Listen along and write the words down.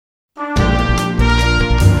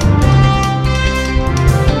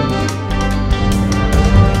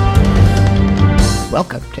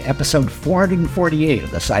Welcome to episode 448 of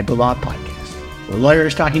the Cyber Law Podcast. We're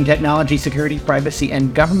lawyers talking technology, security, privacy,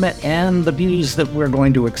 and government, and the views that we're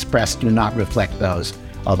going to express do not reflect those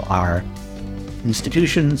of our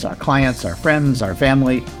institutions, our clients, our friends, our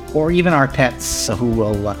family, or even our pets, who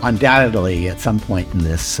will undoubtedly at some point in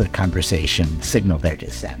this conversation signal their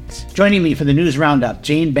dissent. Joining me for the news roundup,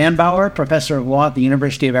 Jane Banbauer, professor of law at the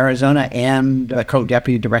University of Arizona and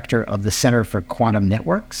co-deputy director of the Center for Quantum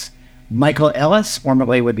Networks. Michael Ellis,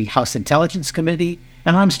 formerly with the House Intelligence Committee,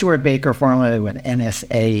 and I'm Stuart Baker, formerly with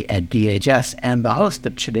NSA at DHS, and the host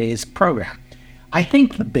of today's program. I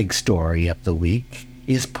think the big story of the week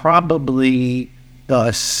is probably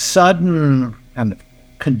the sudden kind of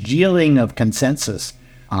congealing of consensus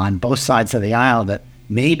on both sides of the aisle that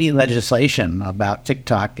maybe legislation about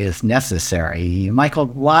TikTok is necessary.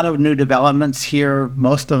 Michael, a lot of new developments here.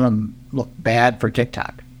 Most of them look bad for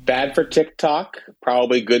TikTok. Bad for TikTok,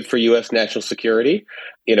 probably good for U.S. national security.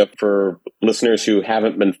 For listeners who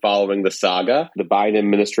haven't been following the saga, the Biden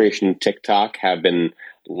administration and TikTok have been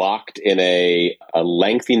locked in a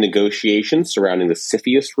lengthy negotiation surrounding the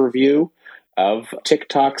CFIUS review of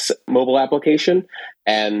TikTok's mobile application.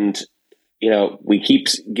 And, we keep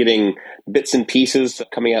getting bits and pieces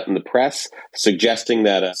coming out in the press suggesting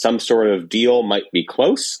that some sort of deal might be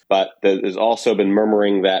close. But there's also been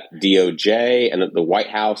murmuring that DOJ and that the White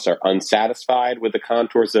House are unsatisfied with the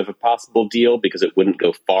contours of a possible deal because it wouldn't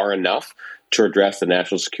go far enough to address the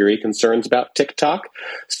national security concerns about TikTok.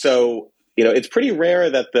 So, it's pretty rare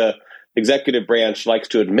that the executive branch likes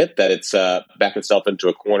to admit that it's backed itself into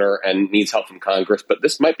a corner and needs help from Congress, but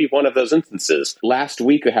this might be one of those instances. Last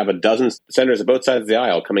week, we have a dozen senators of both sides of the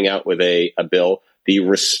aisle coming out with a bill, the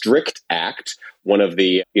Restrict Act. One of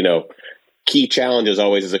the, key challenges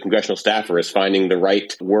always as a congressional staffer is finding the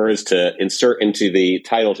right words to insert into the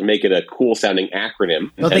title to make it a cool-sounding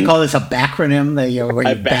acronym. Don't they call this a backronym? Where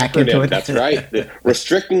you back into it? That's right.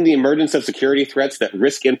 Restricting the emergence of security threats that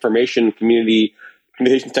risk information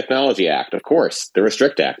Communications Technology Act, of course, the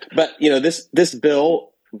Restrict Act. But, this bill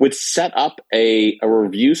would set up a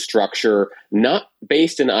review structure not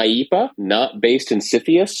based in IEPA, not based in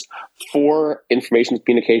CFIUS, for information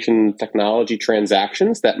communication technology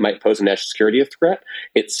transactions that might pose a national security threat.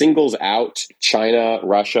 It singles out China,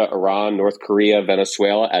 Russia, Iran, North Korea,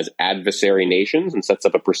 Venezuela as adversary nations and sets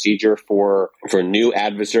up a procedure for new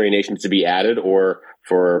adversary nations to be added or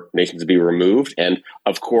for nations to be removed. And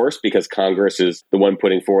of course, because Congress is the one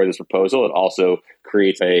putting forward this proposal, it also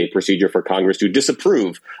creates a procedure for Congress to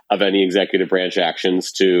disapprove of any executive branch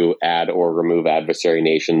actions to add or remove adversary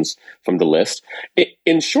nations from the list.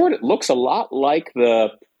 In short, it looks a lot like the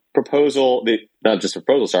proposal,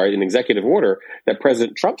 an executive order that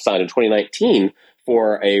President Trump signed in 2019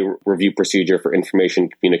 for a review procedure for information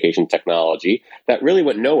communication technology that really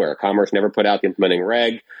went nowhere. Commerce never put out the implementing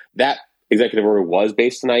reg. That executive order was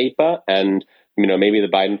based in IEPA, and maybe the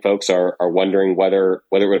Biden folks are wondering whether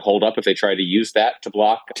it would hold up if they try to use that to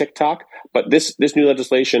block TikTok. But this new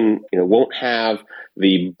legislation, won't have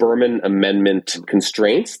the Berman Amendment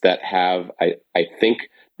constraints that have, I think,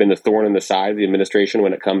 been the thorn in the side of the administration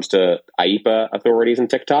when it comes to IEPA authorities in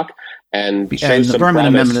TikTok. And the Berman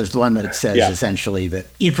Amendment is the one that says essentially that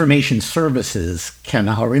information services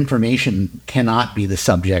information cannot be the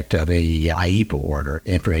subject of a IEPA order,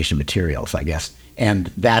 information materials, I guess. And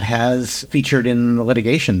that has featured in the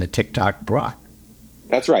litigation that TikTok brought.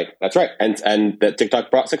 That's right. And that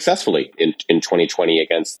TikTok brought successfully in 2020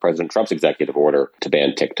 against President Trump's executive order to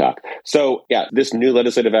ban TikTok. So, this new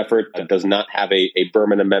legislative effort does not have a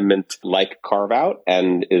Berman Amendment-like carve-out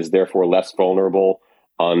and is therefore less vulnerable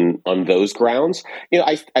on those grounds.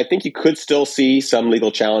 I think you could still see some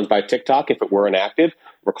legal challenge by TikTok if it were enacted.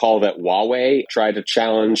 Recall that Huawei tried to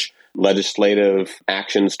challenge legislative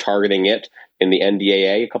actions targeting it in the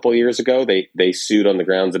NDAA a couple of years ago. They sued on the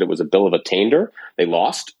grounds that it was a bill of attainder. They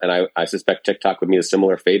lost, and I suspect TikTok would meet a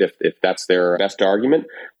similar fate if that's their best argument.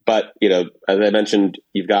 But, as I mentioned,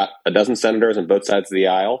 you've got a dozen senators on both sides of the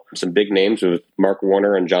aisle, some big names with Mark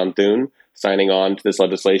Warner and John Thune signing on to this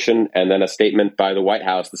legislation, and then a statement by the White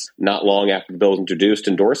House not long after the bill was introduced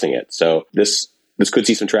endorsing it. So this could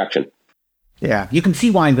see some traction. Yeah, you can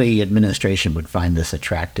see why the administration would find this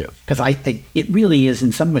attractive, because I think it really is,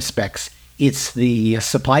 in some respects, it's the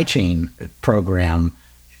supply chain program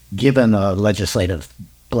given a legislative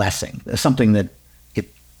blessing, something that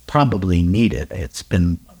it probably needed. It's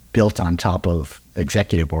been built on top of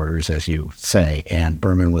executive orders, as you say, and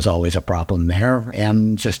Berman was always a problem there.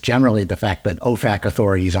 And just generally the fact that OFAC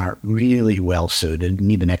authorities aren't really well suited,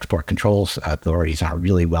 and even export controls authorities aren't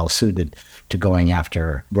really well suited to going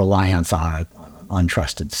after reliance on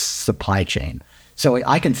untrusted supply chain. So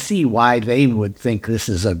I can see why they would think this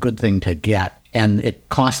is a good thing to get. And it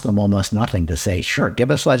costs them almost nothing to say, sure, give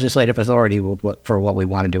us legislative authority for what we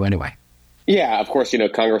want to do anyway. Yeah, of course,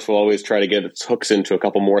 Congress will always try to get its hooks into a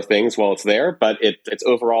couple more things while it's there, but it's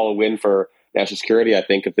overall a win for national security, I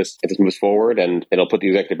think, if this moves forward, and it'll put the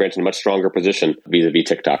executive branch in a much stronger position vis-a-vis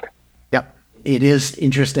TikTok. Yep. It is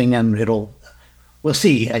interesting, and we'll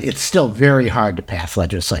see. It's still very hard to pass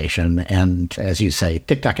legislation. And as you say,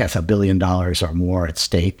 TikTok has $1 billion or more at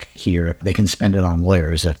stake here. They can spend it on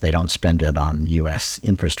lawyers if they don't spend it on U.S.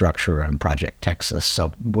 infrastructure and Project Texas.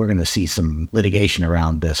 So we're going to see some litigation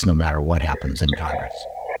around this no matter what happens in Congress.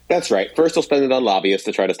 That's right. First, they'll spend it on lobbyists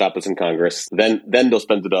to try to stop us in Congress. Then they'll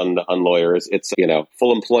spend it on lawyers. It's,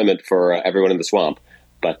 full employment for everyone in the swamp.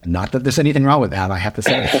 But not that there's anything wrong with that, I have to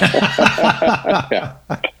say. Yeah.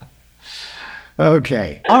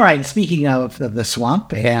 Okay. All right. Speaking of the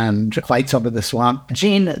swamp and fights over the swamp,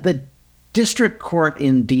 Gene, the district court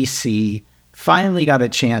in D.C. finally got a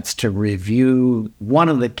chance to review one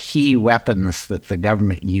of the key weapons that the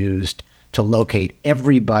government used to locate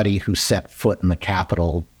everybody who set foot in the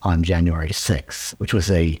Capitol on January 6th, which was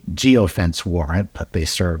a geofence warrant that they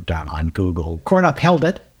served on Google. Court upheld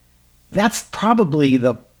it. That's probably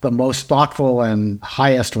the most thoughtful and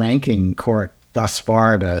highest ranking court thus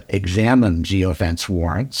far to examine geofence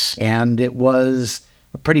warrants, and it was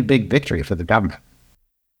a pretty big victory for the government.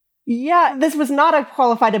 Yeah, this was not a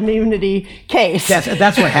qualified immunity case. That's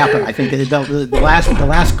what happened. I think the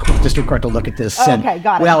last district court to look at this said, okay,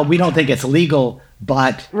 got it. Well, we don't think it's legal,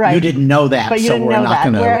 but you didn't know that, so we're not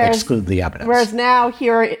going to exclude the evidence. Whereas now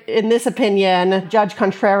here in this opinion, Judge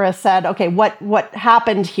Contreras said, okay, what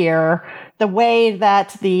happened here, the way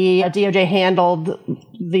that the DOJ handled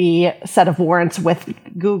the set of warrants with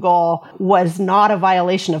Google was not a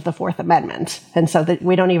violation of the Fourth Amendment. And so that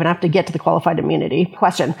we don't even have to get to the qualified immunity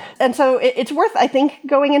question. And so it's worth, I think,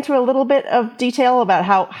 going into a little bit of detail about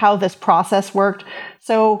how this process worked.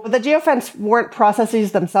 So the geofence warrant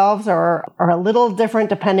processes themselves are a little different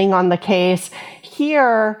depending on the case.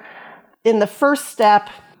 Here, in the first step,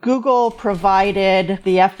 Google provided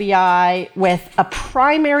the FBI with a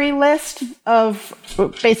primary list of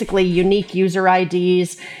basically unique user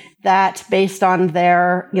IDs that, based on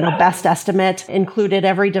their best estimate, included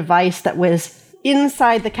every device that was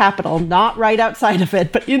inside the Capitol, not right outside of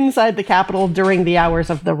it, but inside the Capitol during the hours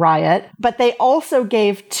of the riot. But they also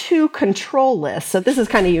gave 2 control lists. So this is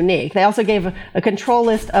kind of unique. They also gave a control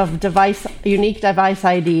list of unique device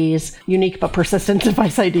IDs, unique but persistent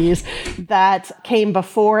device IDs that came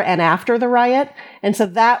before and after the riot. And so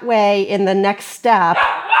that way, in the next step,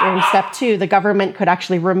 during step 2, the government could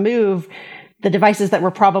actually remove the devices that were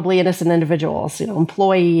probably innocent individuals,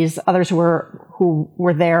 employees, others who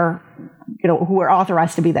were there, who were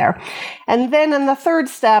authorized to be there. And then in the third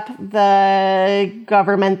step, the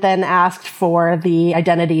government then asked for the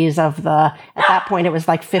identities of at that point, it was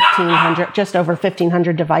like 1,500, just over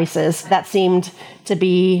 1,500 devices that seemed to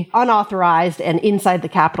be unauthorized and inside the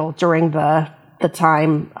Capitol during the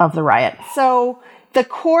time of the riot. So the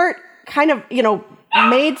court kind of,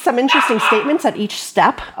 made some interesting statements at each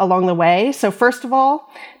step along the way. So first of all,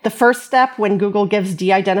 the first step, when Google gives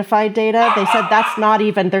de-identified data, they said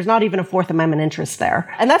there's not even a Fourth Amendment interest there.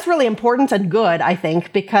 And that's really important and good, I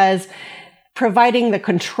think, because providing the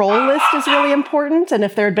control list is really important. And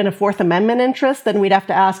if there had been a Fourth Amendment interest, then we'd have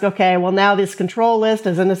to ask, okay, well, now this control list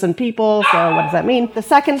is innocent people. So what does that mean? The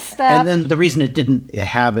second step. And then the reason it didn't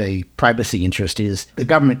have a privacy interest is the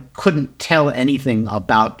government couldn't tell anything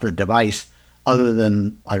about the device other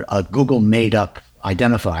than a Google made-up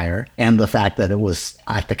identifier and the fact that it was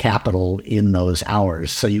at the Capitol in those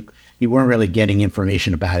hours. So you weren't really getting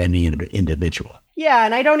information about any individual. Yeah,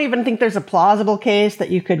 and I don't even think there's a plausible case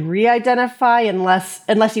that you could re-identify unless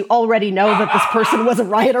you already know that this person was a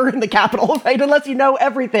rioter in the Capitol, right? Unless you know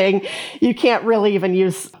everything, you can't really even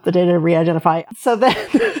use the data to re-identify. So then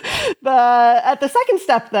at the second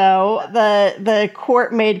step, though, the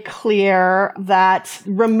court made clear that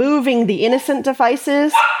removing the innocent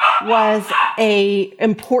devices was a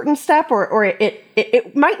important step, or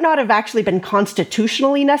it might not have actually been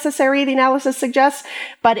constitutionally necessary, the analysis suggests,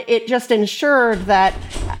 but it just ensured that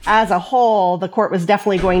as a whole, the court was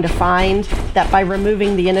definitely going to find that by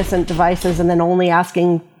removing the innocent devices and then only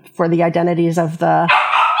asking for the identities of the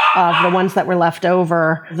ones that were left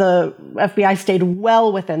over, the FBI stayed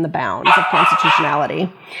well within the bounds of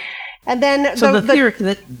constitutionality. And then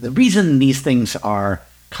the reason these things are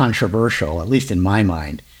controversial, at least in my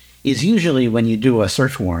mind, is usually when you do a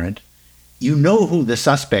search warrant, you know who the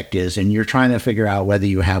suspect is, and you're trying to figure out whether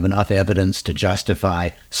you have enough evidence to justify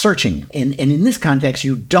searching. And in this context,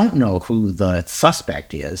 you don't know who the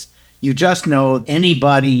suspect is. You just know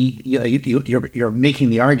anybody, you're making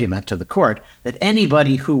the argument to the court that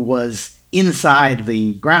anybody who was inside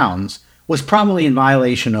the grounds was probably in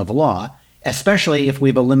violation of law, especially if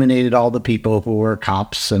we've eliminated all the people who were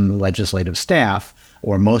cops and legislative staff,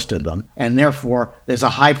 or most of them. And therefore, there's a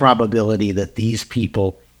high probability that these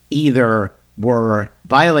people either were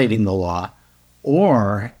violating the law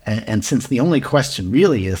or, and since the only question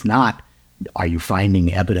really is not, are you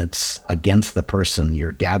finding evidence against the person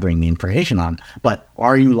you're gathering the information on, but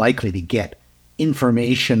are you likely to get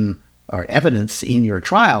information or evidence in your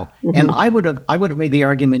trial? Mm-hmm. And I would have made the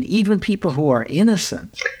argument, even people who are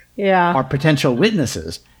innocent are potential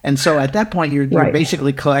witnesses. And so at that point, you're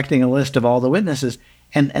basically collecting a list of all the witnesses.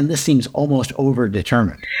 And this seems almost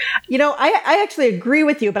overdetermined. I actually agree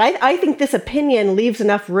with you, but I think this opinion leaves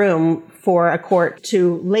enough room for a court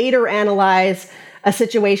to later analyze a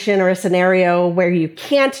situation or a scenario where you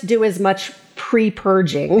can't do as much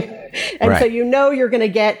pre-purging. And so you're going to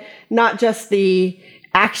get not just the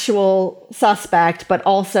actual suspect, but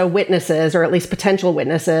also witnesses, or at least potential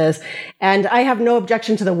witnesses. And I have no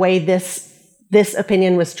objection to the way this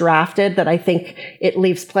opinion was drafted, that I think it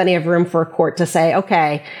leaves plenty of room for a court to say,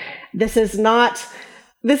 okay, this is not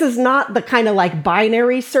the kind of like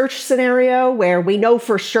binary search scenario where we know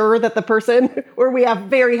for sure that the person, or we have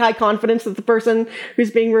very high confidence that the person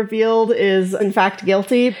who's being revealed is in fact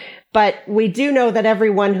guilty. But we do know that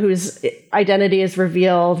everyone whose identity is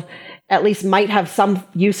revealed at least might have some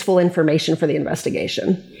useful information for the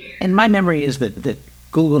investigation. And my memory is that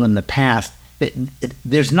Google in the past,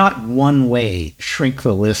 there's not one way to shrink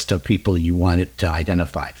the list of people you want it to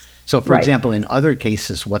identify. So, for example, in other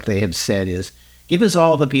cases, what they have said is, give us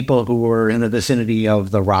all the people who were in the vicinity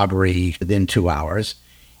of the robbery within 2 hours,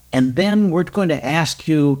 and then we're going to ask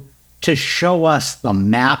you to show us the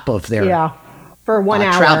map of their for 1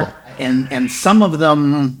 hour travel. And some of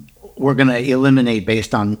them we're going to eliminate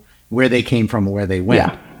based on where they came from or where they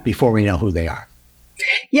went before we know who they are.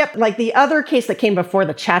 Yep. Like the other case that came before,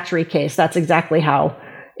 the Chatry case, that's exactly how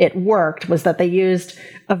it worked, was that they used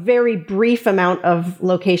a very brief amount of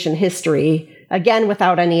location history, again,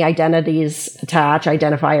 without any identifiers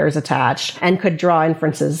attached, and could draw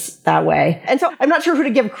inferences that way. And so I'm not sure who to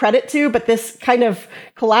give credit to, but this kind of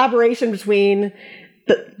collaboration between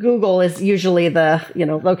Google is usually the,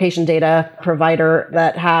 location data provider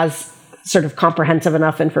that has sort of comprehensive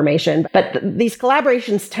enough information. But these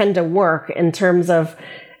collaborations tend to work in terms of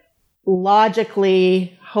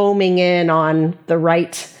logically homing in on the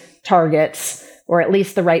right targets, or at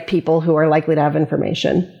least the right people who are likely to have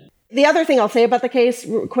information. The other thing I'll say about the case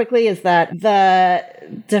quickly is that the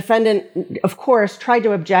defendant, of course, tried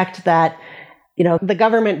to object that the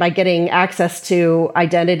government, by getting access to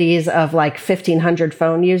identities of like 1,500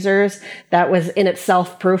 phone users, that was in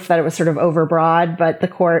itself proof that it was sort of overbroad. But the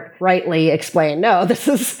court rightly explained, no, this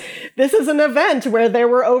is an event where there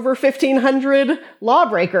were over 1,500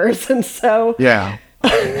 lawbreakers. And so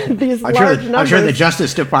these large numbers. I'm sure the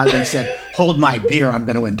Justice Department said, hold my beer, I'm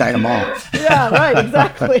going to indict them all. Yeah, right,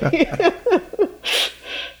 exactly.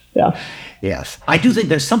 Yes. I do think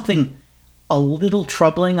there's something a little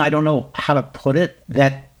troubling, I don't know how to put it,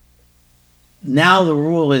 that now the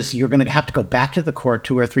rule is you're going to have to go back to the court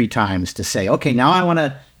 2 or 3 times to say, okay, now I want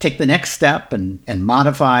to take the next step and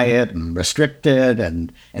modify it and restrict it,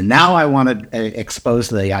 and now I want to expose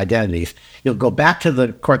the identities. You'll go back to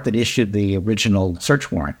the court that issued the original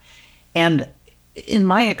search warrant. And in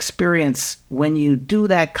my experience, when you do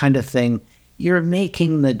that kind of thing, you're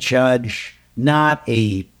making the judge not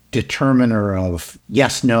a determiner of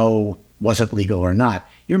yes, no, was it legal or not.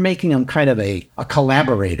 You're making them kind of a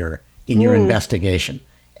collaborator in your investigation.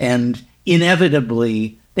 And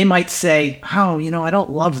inevitably, they might say, I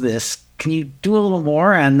don't love this. Can you do a little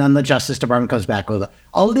more? And then the Justice Department comes back with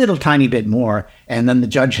a little tiny bit more. And then the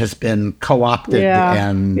judge has been co-opted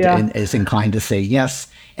and is inclined to say yes.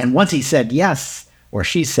 And once he said yes, or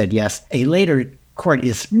she said yes, a later court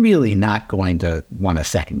is really not going to want to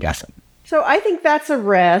second guess it. So I think that's a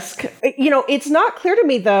risk. It's not clear to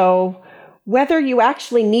me, though, whether you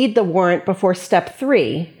actually need the warrant before step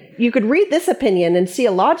 3. You could read this opinion and see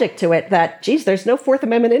a logic to it that, geez, there's no Fourth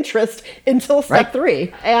Amendment interest until step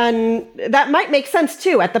 3. And that might make sense,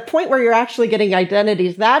 too. At the point where you're actually getting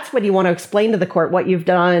identities, that's when you want to explain to the court what you've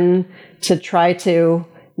done to try to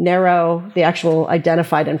narrow the actual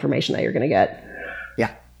identified information that you're going to get.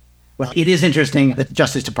 Yeah. Well, it is interesting that the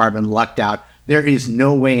Justice Department lucked out. There is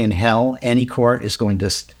no way in hell any court is going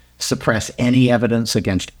to suppress any evidence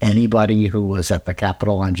against anybody who was at the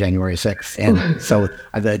Capitol on January 6th. And so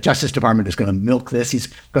the Justice Department is going to milk this. He's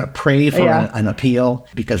going to pray for an appeal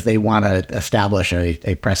because they want to establish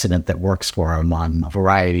a precedent that works for him on a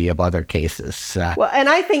variety of other cases. Well, and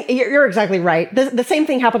I think you're exactly right. The same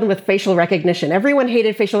thing happened with facial recognition. Everyone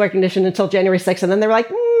hated facial recognition until January 6th, and then they're like,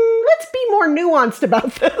 let's be more nuanced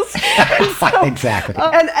about this. Exactly.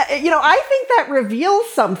 And, I think that reveals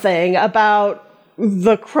something about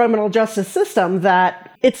the criminal justice system,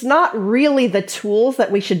 that it's not really the tools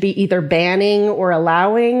that we should be either banning or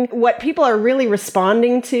allowing. What people are really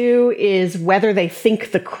responding to is whether they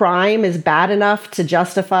think the crime is bad enough to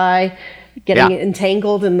justify getting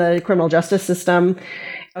entangled in the criminal justice system.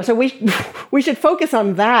 So we should focus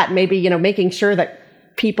on that, maybe, making sure that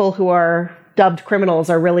people who are dubbed criminals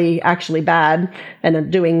are really actually bad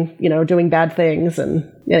and doing bad things.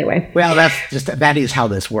 And anyway. Well, that is how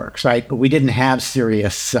this works, right? But we didn't have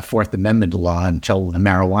serious Fourth Amendment law until the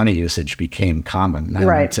marijuana usage became common. And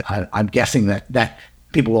right. I'm guessing that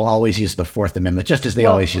people will always use the Fourth Amendment, just as they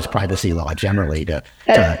always use privacy law generally to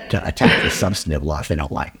attack the substantive laws they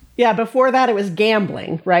don't like. Yeah, before that it was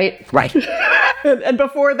gambling, right? Right. And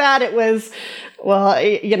before that it was,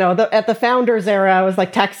 at the founders era, it was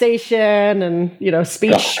like taxation and,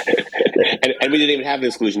 speech. And we didn't even have the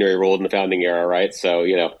exclusionary rule in the founding era, right? So,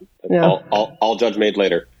 all judge made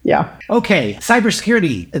later. Yeah. Okay.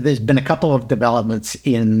 Cybersecurity. There's been a couple of developments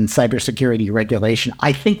in cybersecurity regulation.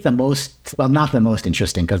 I think not the most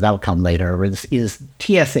interesting, because that'll come later, is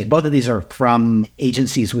TSA. Both of these are from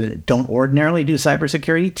agencies that don't ordinarily do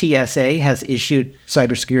cybersecurity. TSA has issued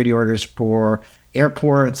cybersecurity orders for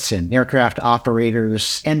airports and aircraft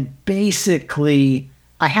operators. And basically,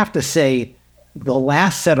 I have to say, the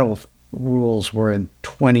last set of rules were in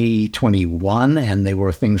 2021, and they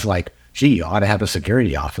were things like, you ought to have a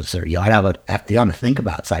security officer. You ought to think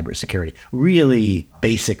about cybersecurity. Really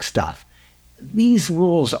basic stuff. These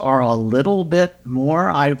rules are a little bit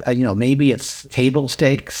more, maybe it's table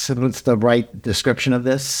stakes. What's the right description of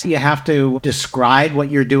this? You have to describe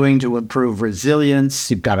what you're doing to improve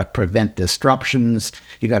resilience. You've got to prevent disruptions.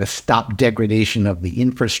 You've got to stop degradation of the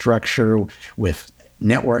infrastructure with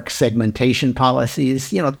network segmentation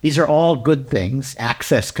policies. These are all good things.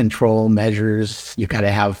 Access control measures. You've got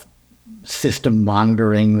to have system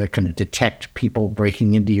monitoring that can detect people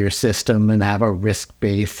breaking into your system and have a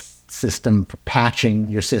risk-based system for patching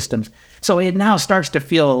your systems. So it now starts to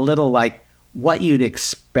feel a little like what you'd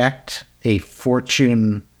expect a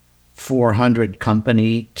Fortune 400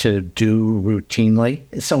 company to do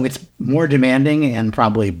routinely. So it's more demanding and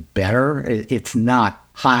probably better. It's not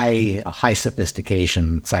high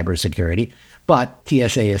sophistication cybersecurity, but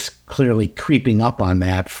TSA is clearly creeping up on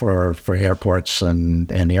that for airports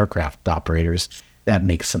and aircraft operators. That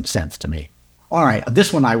makes some sense to me. All right,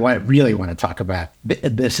 this one I really want to talk about.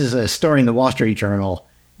 This is a story in the Wall Street Journal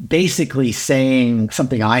basically saying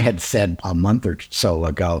something I had said a month or so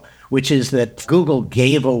ago, which is that Google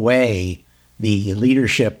gave away the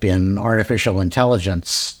leadership in artificial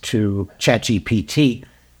intelligence to ChatGPT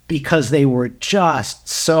because they were just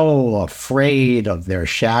so afraid of their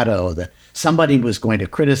shadow that somebody was going to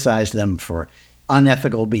criticize them for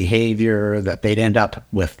unethical behavior, that they'd end up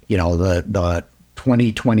with, the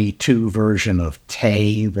 2022 version of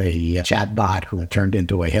Tay, the chatbot who turned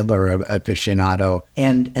into a Hitler aficionado.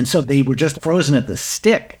 And so they were just frozen at the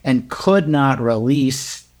stick and could not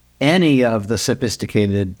release any of the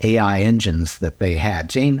sophisticated AI engines that they had.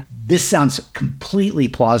 Jane, this sounds completely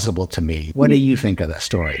plausible to me. What do you think of the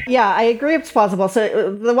story? Yeah, I agree it's plausible.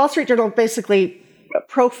 So the Wall Street Journal basically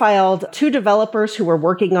profiled two developers who were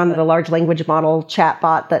working on the large language model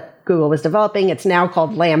chatbot that Google was developing. It's now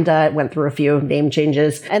called Lambda. It went through a few name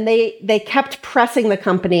changes. And they kept pressing the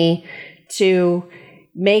company to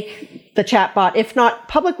make the chatbot, if not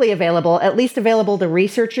publicly available, at least available to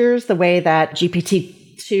researchers the way that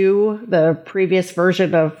GPT-2, the previous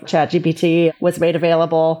version of ChatGPT, was made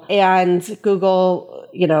available. And Google,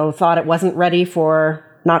 thought it wasn't ready for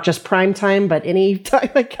not just prime time, but any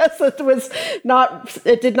time. I guess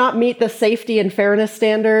it did not meet the safety and fairness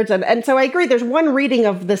standards. And so I agree. There's one reading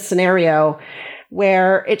of this scenario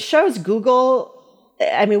where it shows Google.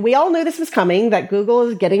 I mean, we all knew this was coming, that Google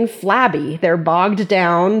is getting flabby. They're bogged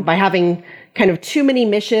down by having kind of too many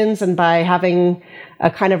missions and by having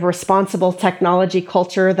a kind of responsible technology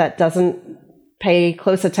culture that doesn't pay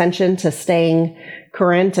close attention to staying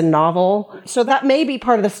current and novel. So that may be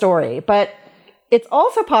part of the story, but it's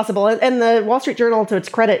also possible, and the Wall Street Journal, to its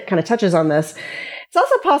credit, kind of touches on this. It's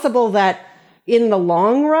also possible that in the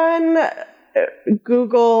long run,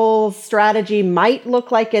 Google's strategy might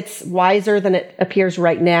look like it's wiser than it appears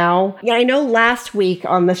right now. Yeah, I know last week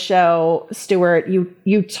on the show, Stuart,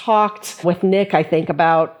 you talked with Nick, I think,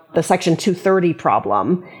 about the Section 230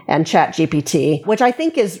 problem and ChatGPT, which I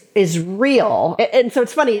think is real. And so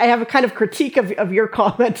it's funny, I have a kind of critique of your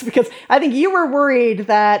comments because I think you were worried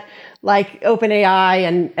that like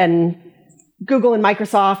OpenAI and Google and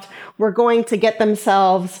Microsoft were going to get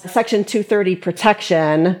themselves Section 230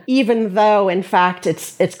 protection, even though, in fact,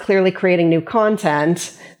 it's clearly creating new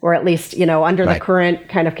content, or at least, under the current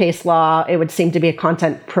kind of case law, it would seem to be a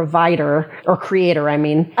content provider or creator, I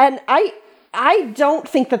mean. And I don't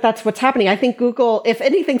think that that's what's happening. I think Google, if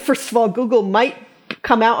anything, first of all, Google might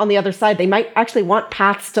come out on the other side. They might actually want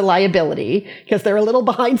paths to liability because they're a little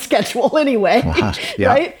behind schedule anyway,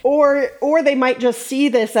 right? Or they might just see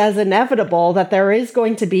this as inevitable, that there is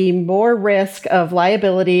going to be more risk of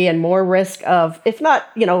liability and more risk of, if not,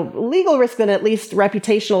 legal risk, then at least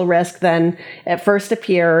reputational risk than at first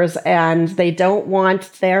appears. And they don't want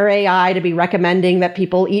their AI to be recommending that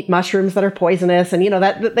people eat mushrooms that are poisonous. And,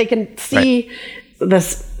 that they can see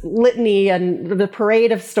this litany and the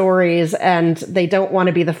parade of stories, and they don't want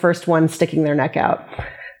to be the first one sticking their neck out.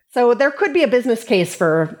 So there could be a business case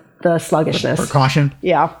for the sluggishness. For caution?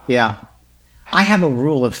 Yeah. Yeah. I have a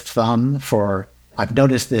rule of thumb I've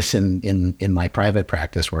noticed this in my private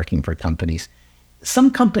practice working for companies.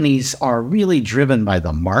 Some companies are really driven by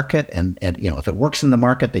the market, and if it works in the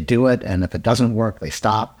market, they do it, and if it doesn't work, they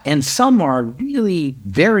stop. And some are really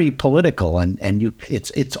very political, and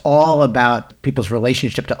it's all about people's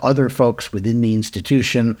relationship to other folks within the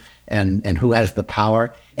institution and who has the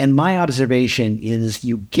power. And my observation is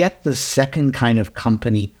you get the second kind of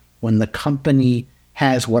company when the company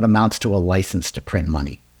has what amounts to a license to print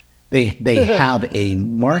money. They have a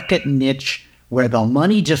market niche where the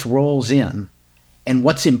money just rolls in. And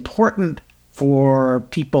what's important for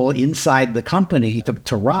people inside the company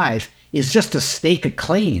to rise is just to stake a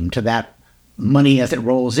claim to that money as it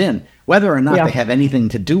rolls in, whether or not they have anything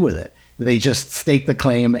to do with it. They just stake the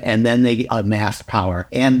claim and then they amass power.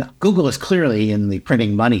 And Google is clearly in the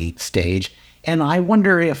printing money stage. And I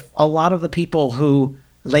wonder if a lot of the people who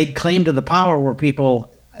laid claim to the power were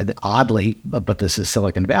people, oddly, but this is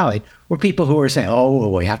Silicon Valley, were people who were saying, "Oh,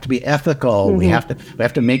 we have to be ethical. Mm-hmm. We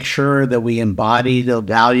have to make sure that we embody the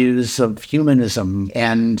values of humanism.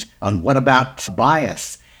 And what about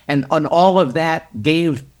bias?" And on all of that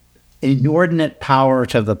gave inordinate power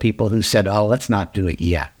to the people who said, "Oh, let's not do it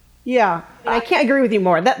yet." Yeah, I can't agree with you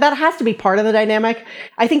more. That has to be part of the dynamic.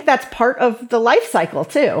 I think that's part of the life cycle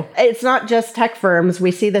too. It's not just tech firms.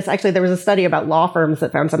 We see this. Actually, there was a study about law firms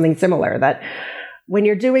that found something similar, that when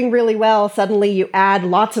you're doing really well, suddenly you add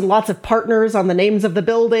lots and lots of partners on the names of the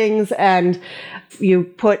buildings, and you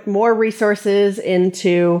put more resources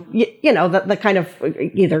into, the kind of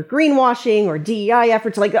either greenwashing or DEI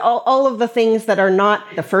efforts, like all of the things that are not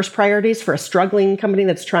the first priorities for a struggling company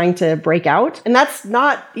that's trying to break out. And that's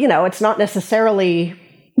not, it's not necessarily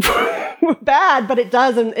bad, but it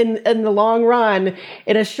does in the long run,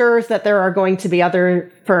 it assures that there are going to be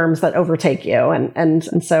other firms that overtake you.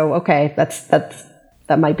 And so, okay,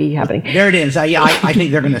 that might be happening. There it is. I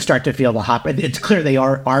think they're going to start to feel the hot. It's clear they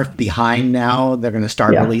are behind now. They're going to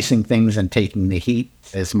start releasing things and taking the heat,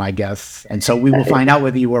 is my guess. And so we will find out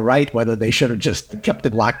whether you were right, whether they should have just kept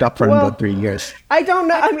it locked up for about 3 years. I don't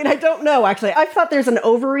know. I don't know, actually. I thought there's an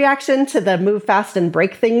overreaction to the move fast and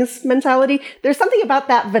break things mentality. There's something about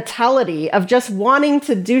that vitality of just wanting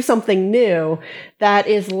to do something new that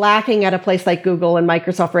is lacking at a place like Google and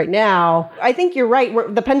Microsoft right now. I think you're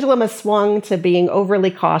right. The pendulum has swung to being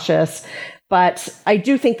overly cautious. But I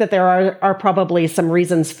do think that there are probably some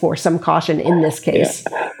reasons for some caution in this case.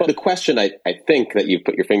 Yeah. Well, the question I think that you've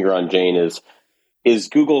put your finger on, Jane, is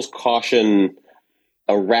Google's caution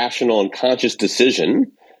a rational and conscious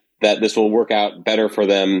decision that this will work out better for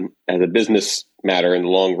them as a business matter in the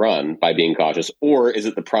long run by being cautious? Or is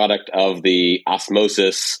it the product of the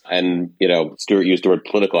osmosis and, Stuart used the word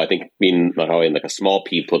political, I think mean not only in like a small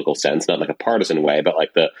p political sense, not like a partisan way, but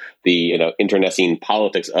like the internecine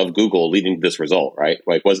politics of Google leading to this result, right?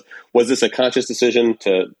 Like was this a conscious decision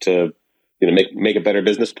to make a better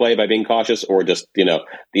business play by being cautious, or just, the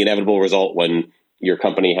inevitable result when your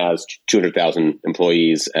company has 200,000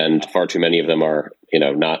 employees and far too many of them are,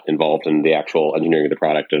 not involved in the actual engineering of the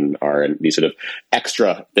product and are in these sort of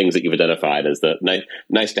extra things that you've identified as the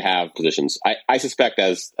nice to have positions. I suspect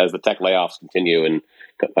as the tech layoffs continue, and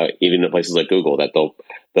even in places like Google, that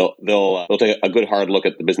they'll take a good hard look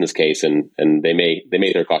at the business case and they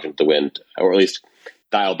may throw caution to the wind, or at least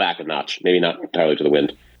dial back a notch, maybe not entirely to the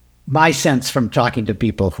wind. My sense from talking to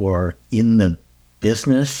people who are in the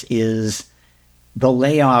business is the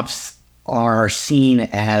layoffs are seen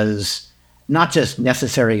as not just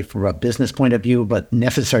necessary from a business point of view, but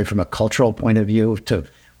necessary from a cultural point of view to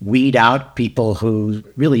weed out people who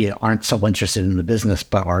really aren't so interested in the business,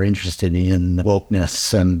 but are interested in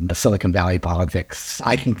wokeness and Silicon Valley politics.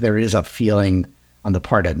 I think there is a feeling on the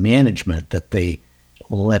part of management that they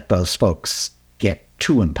let those folks get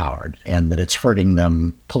too empowered and that it's hurting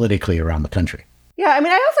them politically around the country. Yeah, I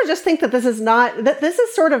mean, I also just think that this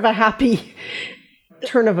is sort of a happy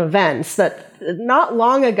turn of events, that not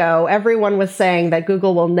long ago, everyone was saying that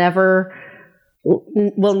Google will never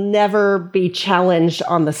be challenged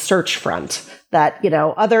on the search front, that,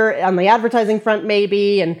 other on the advertising front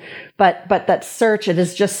maybe, but that search, it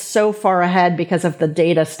is just so far ahead because of the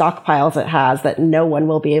data stockpiles it has that no one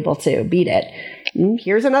will be able to beat it.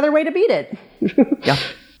 Here's another way to beat it. Yeah.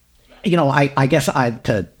 I guess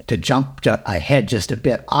to jump ahead just a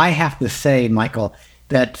bit, I have to say, Michael,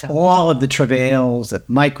 that all of the travails that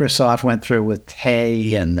Microsoft went through with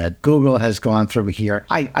Tay and that Google has gone through here,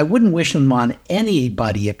 I wouldn't wish them on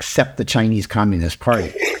anybody except the Chinese Communist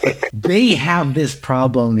Party. But they have this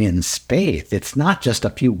problem in spades. It's not just a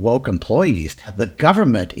few woke employees. The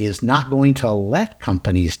government is not going to let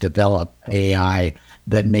companies develop AI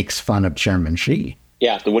that makes fun of Chairman Xi.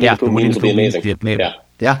 Yeah, the Winnie the Pooh memes will be amazing.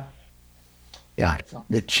 Yeah.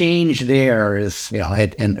 The change there is,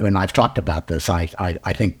 and I've talked about this, I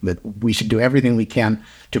think that we should do everything we can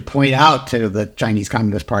to point out to the Chinese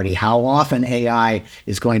Communist Party how often AI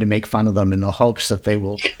is going to make fun of them in the hopes that they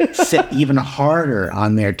will sit even harder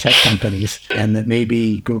on their tech companies and that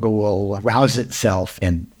maybe Google will rouse itself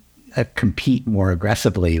and compete more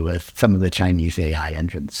aggressively with some of the Chinese AI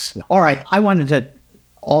entrants. All right, I wanted to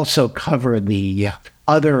also cover the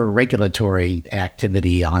other regulatory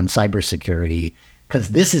activity on cybersecurity, because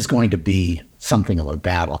this is going to be something of a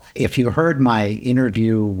battle. If you heard my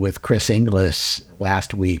interview with Chris Inglis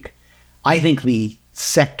last week, I think the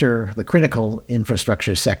critical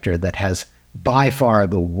infrastructure sector that has by far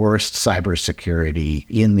the worst cybersecurity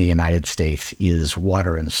in the United States is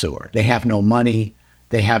water and sewer. They have no money.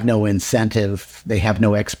 They have no incentive. They have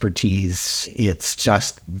no expertise. It's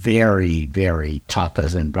just very, very tough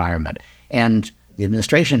as an environment. And the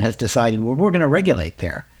administration has decided, well, we're going to regulate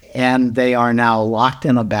there. And they are now locked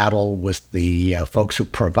in a battle with the folks who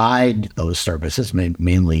provide those services,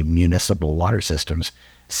 mainly municipal water systems,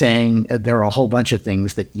 saying there are a whole bunch of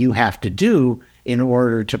things that you have to do in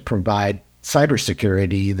order to provide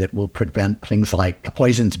cybersecurity that will prevent things like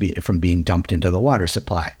poisons from being dumped into the water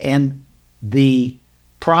supply. And the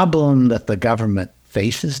problem that the government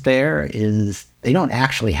faces there is they don't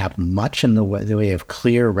actually have much in the way of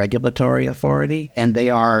clear regulatory authority, and they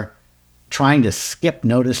are trying to skip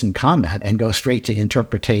notice and comment and go straight to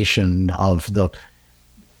interpretation of the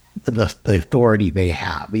authority they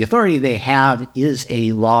have. The authority they have is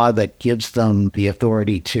a law that gives them the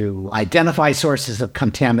authority to identify sources of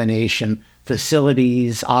contamination,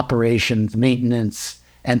 facilities, operations, maintenance,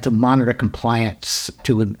 and to monitor compliance,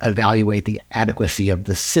 to evaluate the adequacy of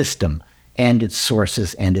the system and its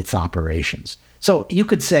sources and its operations. So you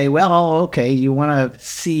could say, well, okay, you want to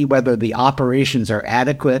see whether the operations are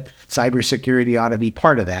adequate. Cybersecurity ought to be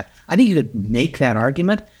part of that. I think you could make that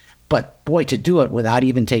argument, but boy, to do it without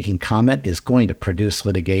even taking comment is going to produce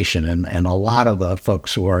litigation. And a lot of the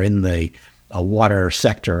folks who are in the water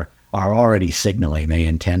sector are already signaling they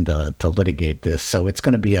intend to litigate this. So it's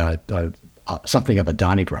going to be something of a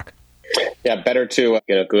Donnybrook. Yeah, better to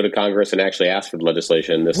go to Congress and actually ask for the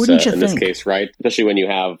legislation in this case, right? Especially when you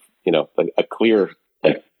have a clear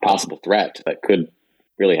possible threat that could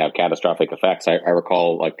really have catastrophic effects. I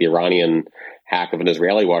recall the Iranian hack of an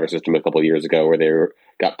Israeli water system a couple of years ago, where they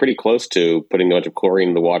got pretty close to putting a bunch of chlorine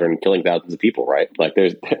in the water and killing thousands of people. Right?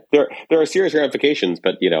 There are serious ramifications,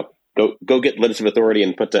 but go get legislative authority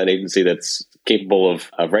and put to an agency that's capable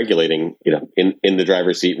of regulating, in the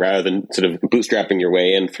driver's seat, rather than sort of bootstrapping your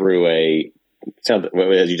way in through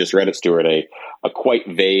as you just read it, Stuart, a quite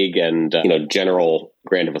vague and general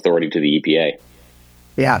grant of authority to the EPA.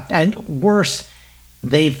 Yeah, and worse,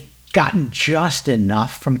 they've gotten just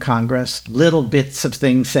enough from Congress, little bits of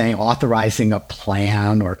things saying authorizing a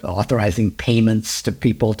plan or authorizing payments to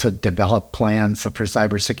people to develop plans for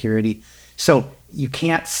cybersecurity. So you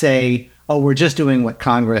can't say, oh, we're just doing what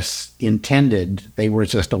Congress intended. They were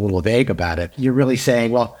just a little vague about it. You're really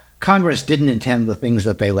saying, well, Congress didn't intend the things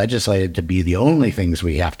that they legislated to be the only things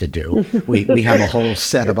we have to do. We have a whole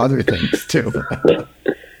set of other things too.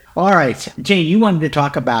 All right, Jane, you wanted to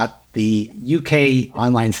talk about the UK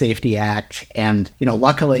Online Safety Act. And,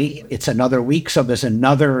 luckily it's another week. So there's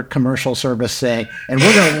another commercial service saying, and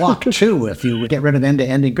we're going to lock too if you get rid of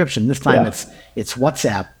end-to-end encryption. This time it's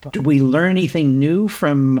WhatsApp. Do we learn anything new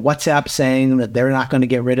from WhatsApp saying that they're not going to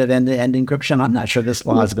get rid of end-to-end encryption? I'm not sure this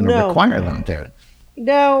law is going to require them to.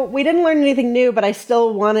 No, we didn't learn anything new, but I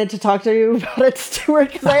still wanted to talk to you about it,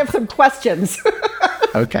 Stuart, because I have some questions.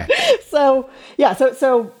 Okay. So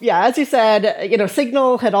as you said,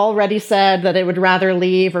 Signal had already said that it would rather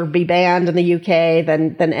leave or be banned in the UK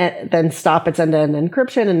than stop its end-to-end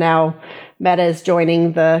encryption, and now Meta is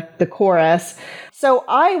joining the chorus. So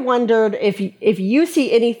I wondered if you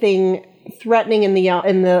see anything threatening in the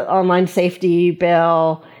online safety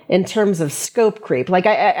bill in terms of scope creep. Like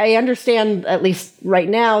I understand, at least right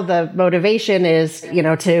now, the motivation is,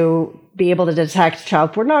 to be able to detect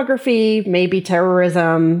child pornography, maybe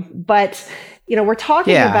terrorism. But, we're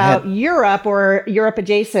talking about Europe or Europe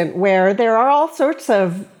adjacent, where there are all sorts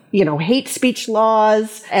of, hate speech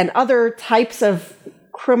laws and other types of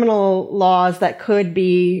criminal laws that could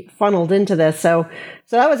be funneled into this. So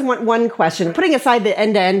that was one question. Putting aside the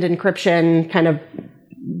end-to-end encryption kind of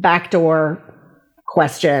backdoor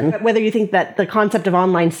question, whether you think that the concept of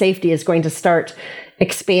online safety is going to start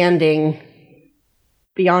expanding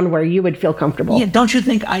beyond where you would feel comfortable. Yeah, don't you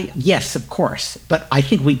think? Yes, of course. But I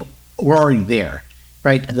think we're already there,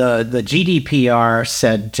 right? The GDPR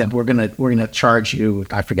said we're gonna charge you,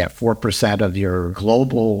 I forget, 4% of your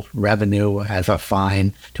global revenue as a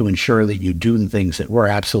fine to ensure that you do the things that we're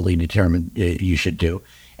absolutely determined you should do.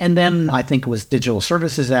 And then I think it was Digital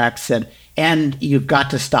Services Act said, and you've got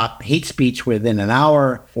to stop hate speech within an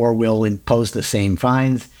hour or we'll impose the same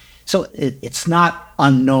fines. So it's not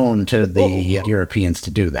unknown to the Europeans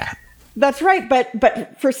to do that. That's right.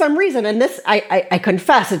 But for some reason, and this, I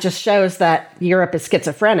confess, it just shows that Europe is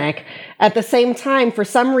schizophrenic. At the same time, for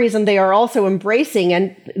some reason, they are also embracing,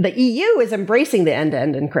 and the EU is embracing the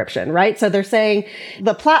end-to-end encryption, right? So they're saying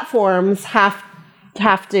the platforms have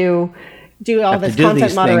to do all this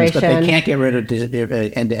content moderation. Things, but they can't get rid of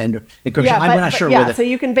the end-to-end encryption. Yeah, I'm not sure whether. So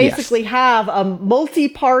you can basically have a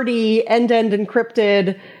multi-party end-to-end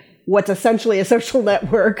encrypted, what's essentially a social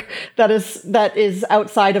network that is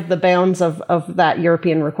outside of the bounds of that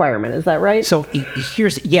European requirement. Is that right? So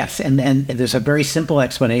yes, and there's a very simple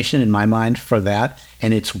explanation in my mind for that,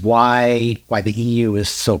 and it's why the EU is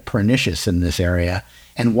so pernicious in this area,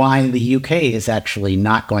 and why the UK is actually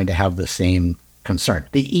not going to have the same concern.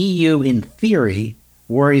 The EU, in theory,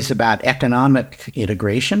 worries about economic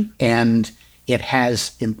integration, and it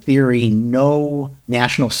has, in theory, no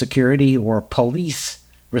national security or police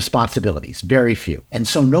responsibilities, very few. And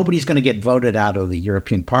so nobody's going to get voted out of the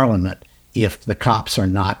European Parliament if the cops are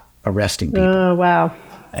not arresting people. Oh, wow.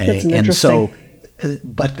 That's and so,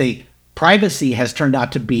 but the privacy has turned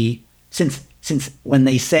out to be, since when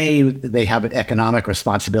they say they have economic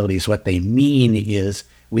responsibilities, what they mean is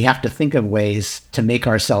we have to think of ways to make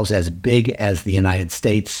ourselves as big as the United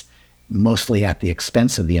States, mostly at the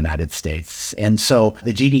expense of the United States. And so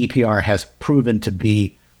the GDPR has proven to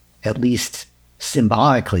be at least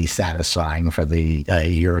symbolically satisfying for the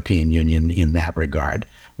European Union in that regard,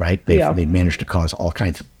 right? They managed to cause all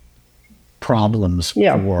kinds of problems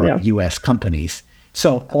for U.S. companies.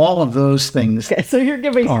 So all of those things. Okay, so you're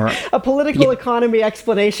giving a political economy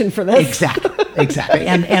explanation for this. Exactly.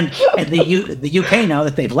 And the UK, now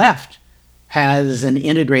that they've left, has an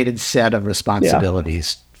integrated set of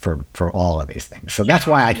responsibilities for all of these things. So that's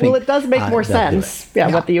why I think. Well, it does make more sense.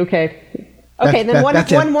 What the UK. Okay, then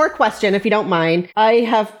one more question, if you don't mind. I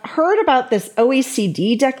have heard about this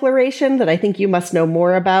OECD declaration that I think you must know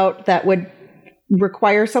more about that would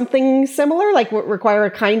require something similar, like require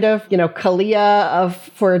a kind of, CALIA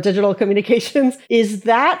for digital communications. Is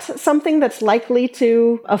that something that's likely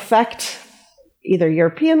to affect either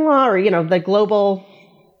European law or, the global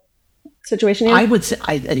situation here? I would say,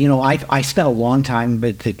 I spent a long time,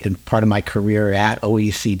 in part of my career at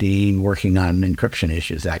OECD working on encryption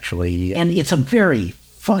issues, actually. And it's a very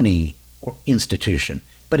funny institution,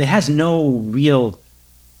 but it has no real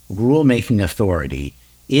rulemaking authority.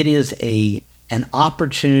 It is an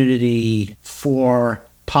opportunity for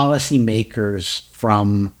policymakers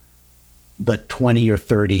from the 20 or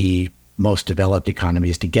 30 most developed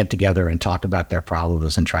economies to get together and talk about their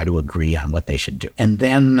problems and try to agree on what they should do. And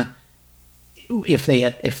then if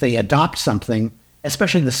they adopt something,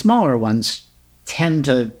 especially the smaller ones, tend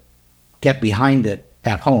to get behind it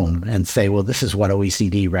at home and say, well, this is what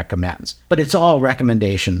OECD recommends. But it's all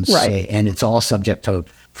recommendations, right, and it's all subject to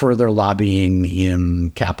further lobbying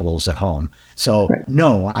in capitals at home. So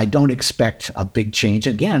no, I don't expect a big change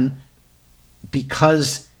again,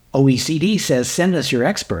 because OECD says, send us your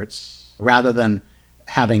experts, rather than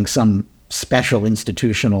having some special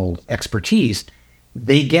institutional expertise,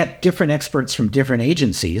 they get different experts from different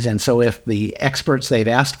agencies. And so if the experts they've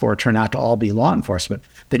asked for turn out to all be law enforcement,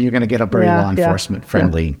 then you're going to get a very law enforcement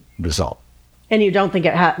friendly result. And you don't think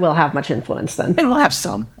it will have much influence then? It will have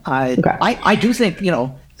some. I do think,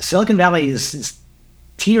 Silicon Valley is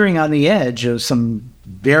teetering on the edge of some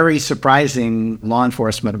very surprising law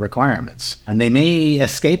enforcement requirements, and they may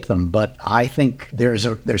escape them. But I think there's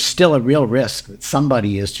still a real risk that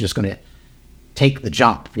somebody is just going to take the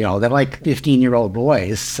jump. They're like 15-year-old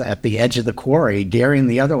boys at the edge of the quarry, daring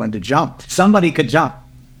the other one to jump. Somebody could jump.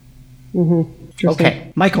 Mm-hmm.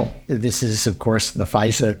 Okay, Michael, this is, of course, the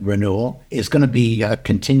FISA renewal is going to be a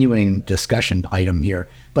continuing discussion item here,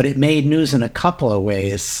 but it made news in a couple of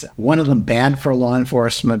ways. One of them bad for law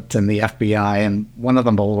enforcement and the FBI, and one of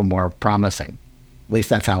them a little more promising. At least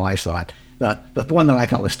that's how I saw it. The one that I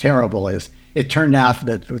thought was terrible is it turned out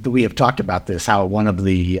that we have talked about this, how one of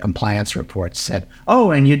the compliance reports said, oh,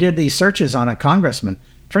 and you did these searches on a congressman.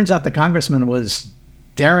 Turns out the congressman was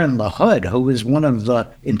Darren LaHood, who is one of the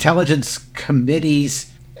Intelligence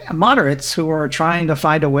Committee's moderates who are trying to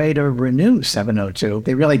find a way to renew 702.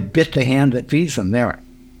 They really bit the hand that feeds them there.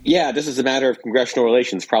 Yeah, this is a matter of congressional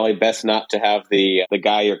relations. Probably best not to have the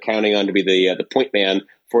guy you're counting on to be the point man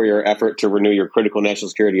for your effort to renew your critical national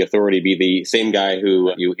security authority be the same guy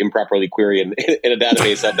who you improperly query in a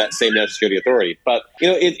database of that same national security authority. But,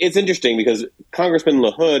 it's interesting because Congressman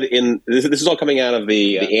LaHood, this is all coming out of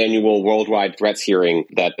the annual worldwide threats hearing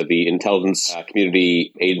that the intelligence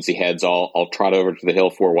community agency heads all trot over to the Hill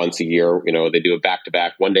for once a year. They do a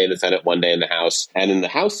back-to-back, one day in the Senate, one day in the House. And in the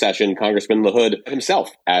House session, Congressman LaHood himself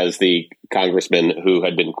as the congressman who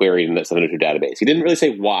had been queried in that 702 database. He didn't really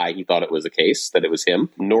say why he thought it was the case, that it was him,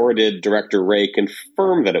 nor did Director Wray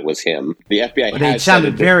confirm that it was him. The FBI has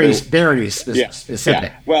sounded very specific.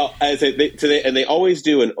 Yeah. Well, they always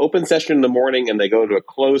do an open session in the morning and they go to a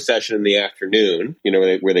closed session in the afternoon,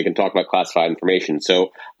 where they can talk about classified information.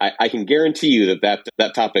 So I can guarantee you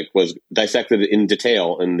that topic was dissected in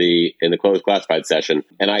detail in the closed classified session.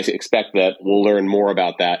 And I expect that we'll learn more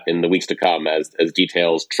about that in the weeks to come as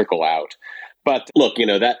details trickle out. But look,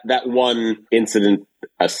 that one incident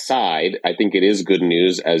aside, I think it is good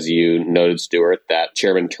news, as you noted, Stuart, that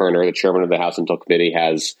Chairman Turner, the chairman of the House Intel Committee,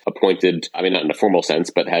 has appointed, not in a formal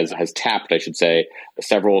sense, but has tapped, I should say,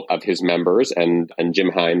 several of his members, and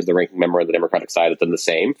Jim Himes, the ranking member on the Democratic side, has done the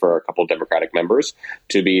same for a couple of Democratic members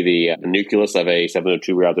to be the nucleus of a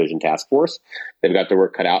 702 reauthorization task force. They've got their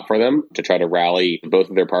work cut out for them to try to rally both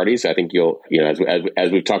of their parties. I think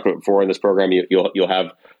as we've talked about before in this program, you'll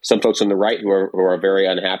have some folks on the right who are very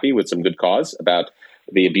unhappy with some good cause about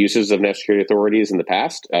the abuses of national security authorities in the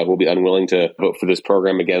past, will be unwilling to vote for this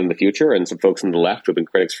program again in the future. And some folks on the left who have been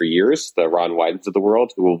critics for years, the Ron Wydens of the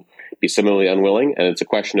world, who will be similarly unwilling. And it's a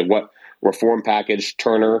question of what reform package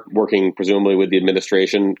Turner, working presumably with the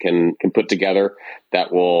administration, can put together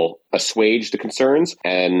that will assuage the concerns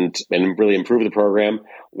and really improve the program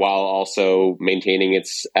while also maintaining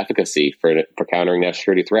its efficacy for countering national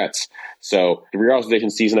security threats. So the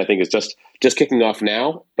reauthorization season, I think, is just kicking off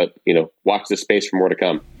now, but watch this space for more to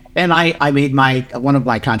come. And I made one of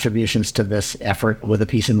my contributions to this effort with a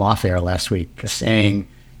piece in Lawfare last week, saying,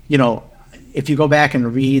 if you go back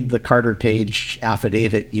and read the Carter Page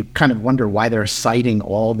affidavit, you kind of wonder why they're citing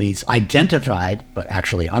all these identified, but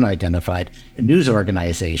actually unidentified, news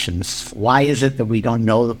organizations. Why is it that we don't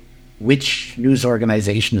know which news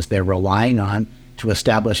organizations they're relying on to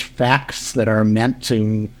establish facts that are meant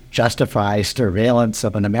to justify surveillance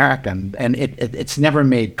of an American? And it's never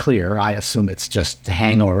made clear. I assume it's just a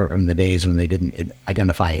hangover from the days when they didn't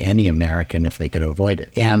identify any American if they could avoid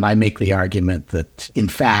it. And I make the argument that, in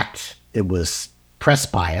fact, it was press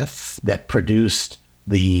bias that produced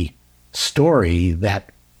the story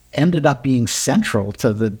that ended up being central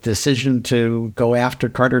to the decision to go after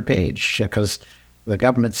Carter Page, because the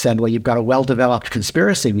government said, well, you've got a well-developed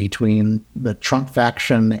conspiracy between the Trump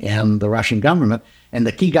faction and the Russian government, and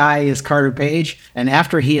the key guy is Carter Page. And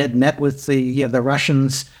after he had met with the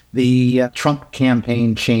Russians, the Trump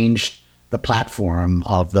campaign changed the platform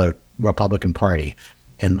of the Republican Party.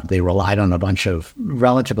 And they relied on a bunch of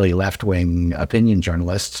relatively left-wing opinion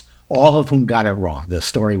journalists, all of whom got it wrong. The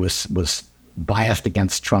story was biased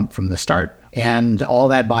against Trump from the start. And all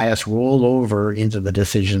that bias rolled over into the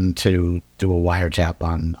decision to do a wiretap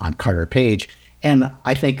on Carter Page. And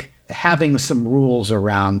I think having some rules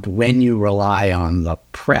around when you rely on the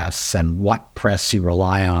press and what press you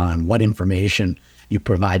rely on, what information you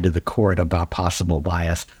provide to the court about possible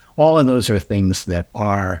bias, all of those are things that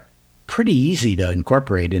are pretty easy to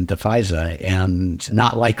incorporate into FISA and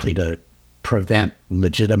not likely to prevent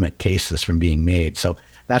legitimate cases from being made. So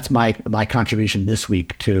that's my contribution this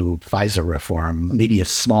week to FISA reform. Maybe a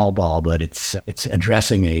small ball, but it's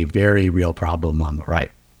addressing a very real problem on the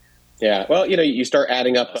right. Yeah, well, you start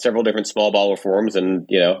adding up several different small ball reforms, and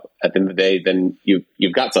at the end of the day, then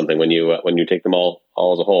you've got something when you take them all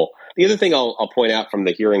as a whole. The other thing I'll point out from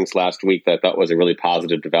the hearings last week that I thought was a really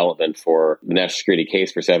positive development for the national security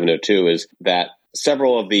case for 702 is that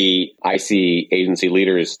several of the IC agency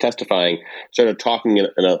leaders testifying started talking in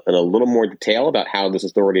a little more detail about how this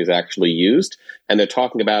authority is actually used. And they're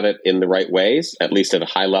talking about it in the right ways, at least at a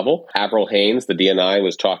high level. Avril Haines, the DNI,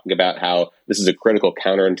 was talking about how this is a critical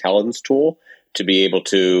counterintelligence tool to be able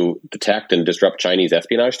to detect and disrupt Chinese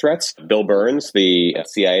espionage threats. Bill Burns, the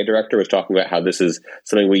CIA director, was talking about how this is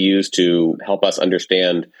something we use to help us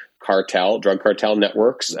understand drug cartel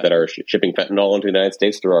networks that are shipping fentanyl into the United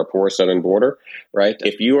States through our porous southern border, right?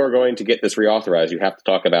 If you are going to get this reauthorized, you have to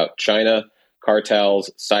talk about China,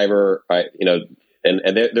 cartels, cyber, right? And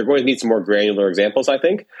they're going to need some more granular examples, I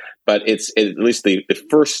think. But it's at least the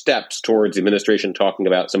first steps towards the administration talking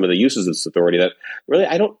about some of the uses of this authority that really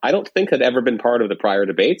I don't think had ever been part of the prior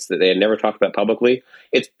debates, that they had never talked about publicly.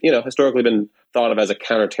 It's historically been thought of as a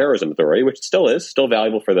counterterrorism authority, which is still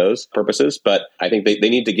valuable for those purposes. But I think they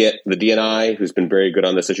need to get the DNI, who's been very good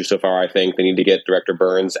on this issue so far. I think they need to get Director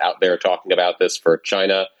Burns out there talking about this for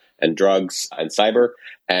China and drugs and cyber,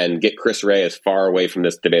 and get Chris Wray as far away from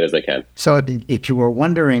this debate as they can. So if you were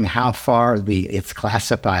wondering how far it's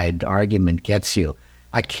classified argument gets you,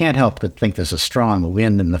 I can't help but think there's a strong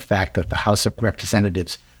win in the fact that the House of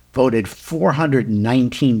Representatives voted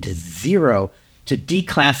 419-0 to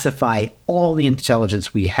declassify all the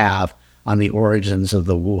intelligence we have on the origins of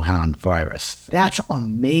the Wuhan virus. That's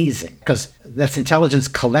amazing, because that's intelligence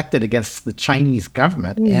collected against the Chinese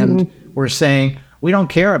government. Mm-hmm. And we're saying, we don't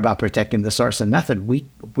care about protecting the source and method. We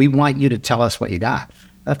want you to tell us what you got.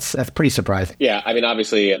 That's pretty surprising. Yeah, I mean,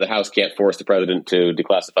 obviously, the House can't force the president to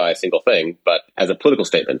declassify a single thing, but as a political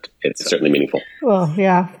statement, it's certainly meaningful. Well,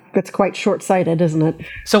 yeah, that's quite short-sighted, isn't it?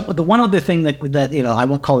 So the one other thing that I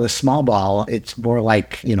won't call it a small ball. It's more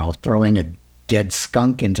like throwing a dead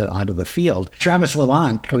skunk onto the field. Travis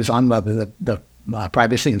LeBlanc, who's on the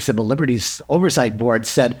Privacy and Civil Liberties Oversight Board,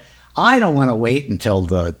 said, "I don't want to wait until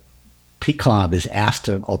the PCLOB is asked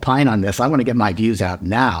to opine on this. I want to get my views out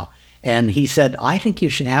now." And he said, "I think you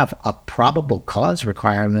should have a probable cause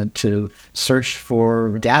requirement to search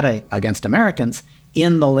for data against Americans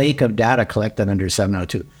in the lake of data collected under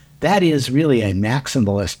 702. That is really a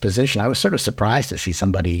maximalist position. I was sort of surprised to see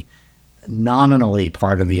somebody nominally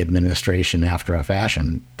part of the administration after a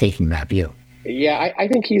fashion taking that view. Yeah, I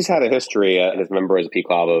think he's had a history as a member of the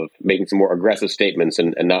PCLOB of making some more aggressive statements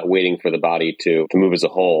and not waiting for the body to move as a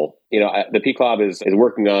whole. The PCLOB is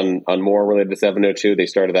working on more related to 702. They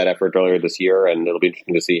started that effort earlier this year, and it'll be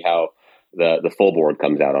interesting to see how the full board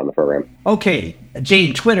comes out on the program. Okay,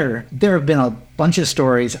 Jane, Twitter, there have been a bunch of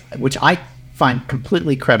stories, which I find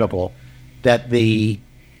completely credible, that the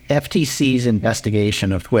FTC's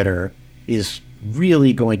investigation of Twitter is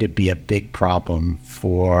really going to be a big problem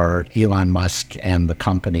for Elon Musk and the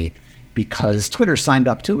company, because Twitter signed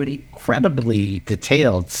up to an incredibly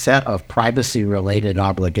detailed set of privacy-related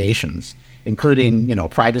obligations, including,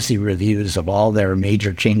 privacy reviews of all their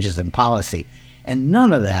major changes in policy. And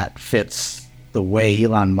none of that fits the way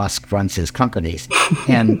Elon Musk runs his companies.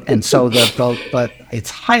 And so but it's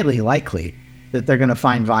highly likely that they're going to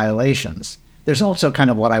find violations. There's also kind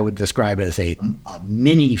of what I would describe as a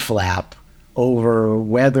mini flap over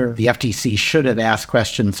whether the FTC should have asked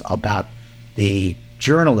questions about the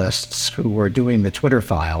journalists who were doing the Twitter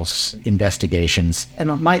files investigations.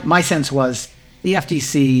 And my sense was the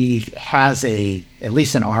FTC has at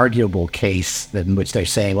least an arguable case in which they're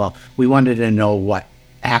saying, well, we wanted to know what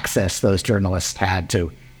access those journalists had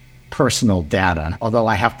to personal data. Although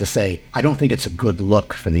I have to say, I don't think it's a good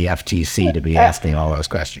look for the FTC to be asking all those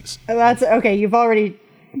questions. That's okay. You've already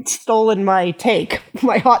stolen my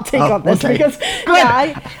hot take on this, okay. Because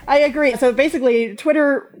I agree. So basically,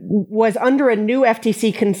 Twitter was under a new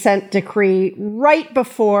FTC consent decree right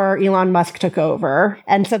before Elon Musk took over.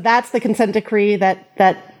 And so that's the consent decree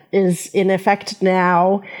that is in effect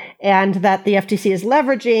now, and that the FTC is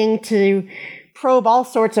leveraging to probe all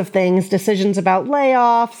sorts of things, decisions about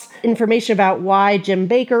layoffs, information about why Jim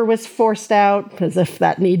Baker was forced out, as if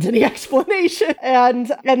that needs any explanation.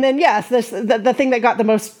 And then, yes, the thing that got the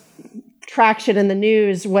most traction in the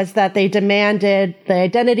news was that they demanded the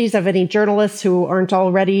identities of any journalists who aren't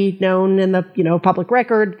already known in the public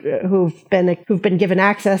record, who've been given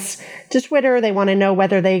access to Twitter. They want to know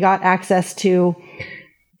whether they got access to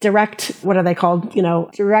direct, what are they called?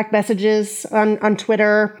 Direct messages on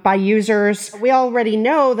Twitter by users. We already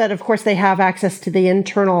know that, of course, they have access to the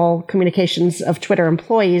internal communications of Twitter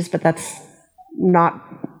employees, but that's not,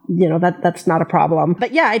 that's not a problem.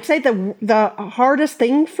 But yeah, I'd say the hardest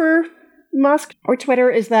thing for Musk or Twitter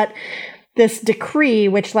is that this decree,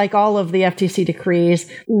 which like all of the FTC decrees,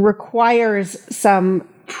 requires some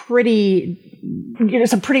pretty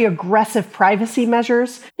aggressive privacy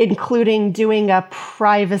measures, including doing a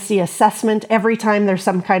privacy assessment every time there's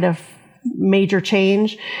some kind of major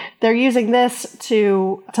change. They're using this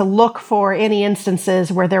to look for any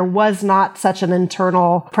instances where there was not such an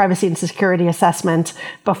internal privacy and security assessment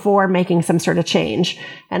before making some sort of change.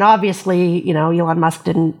 And obviously, Elon Musk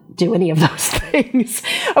didn't do any of those things.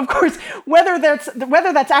 Of course, whether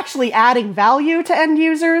that's actually adding value to end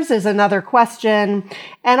users is another question.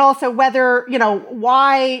 And also whether,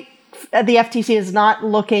 why the FTC is not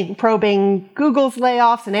probing Google's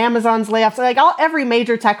layoffs and Amazon's layoffs. Like every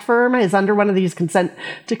major tech firm is under one of these consent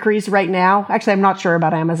decrees right now. Actually, I'm not sure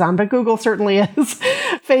about Amazon, but Google certainly is,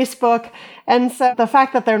 Facebook. And so the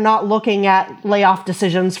fact that they're not looking at layoff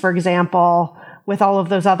decisions, for example, with all of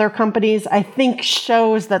those other companies, I think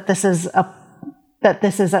shows that this is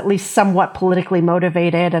at least somewhat politically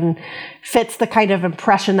motivated and fits the kind of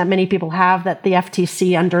impression that many people have that the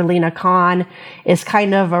FTC under Lena Khan is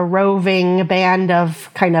kind of a roving band of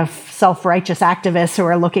kind of self-righteous activists who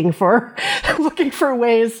are looking for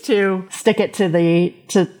ways to stick it to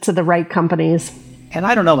the right companies. And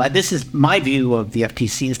I don't know, this is my view of the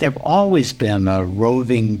FTC, is they've always been a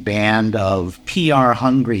roving band of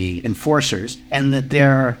PR-hungry enforcers, and that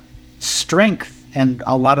their strength and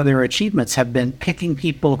a lot of their achievements have been picking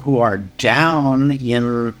people who are down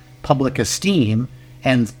in public esteem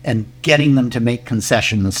and getting them to make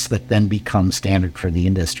concessions that then become standard for the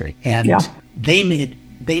industry. And they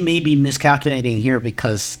may be miscalculating here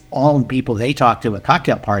because all the people they talk to at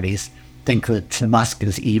cocktail parties think that Musk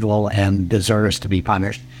is evil and deserves to be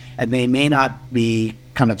punished. And they may not be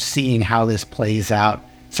kind of seeing how this plays out,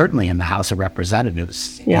 certainly in the House of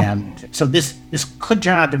Representatives. Yeah. And so this could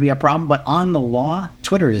turn out to be a problem, but on the law,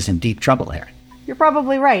 Twitter is in deep trouble here. You're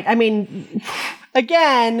probably right. I mean,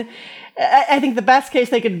 again, I think the best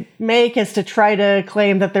case they could make is to try to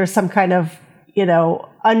claim that there's some kind of,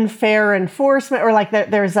 unfair enforcement or like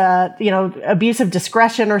there's a, abuse of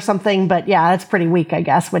discretion or something. But yeah, that's pretty weak, I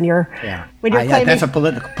guess, when you're claiming. That's a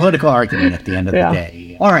political argument at the end of the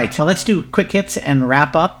day. All right, so let's do quick hits and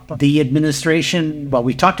wrap up. The administration,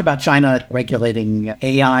 we talked about China regulating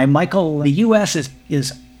AI. Michael, the U.S.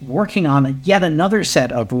 is working on yet another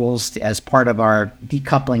set of rules as part of our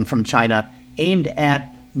decoupling from China aimed at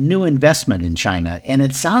new investment in China. And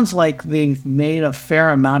it sounds like they've made a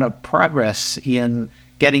fair amount of progress in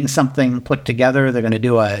getting something put together. They're going to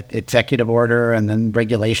do an executive order and then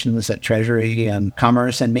regulations at Treasury and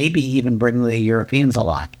Commerce, and maybe even bring the Europeans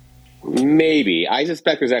along. Maybe. I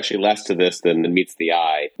suspect there's actually less to this than meets the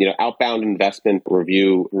eye. Outbound investment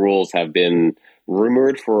review rules have been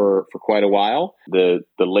rumored for quite a while. The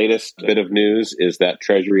latest bit of news is that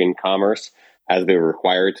Treasury and Commerce, as they were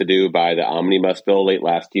required to do by the omnibus bill late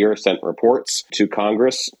last year, sent reports to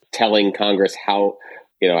Congress telling Congress how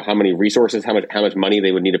many resources, how much money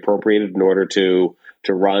they would need appropriated in order to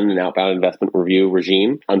run an outbound investment review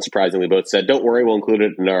regime. Unsurprisingly, both said, "Don't worry, we'll include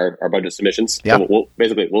it in our budget submissions." Yeah. So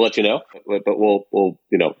we'll let you know, but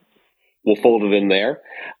we'll fold it in there.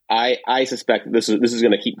 I suspect this is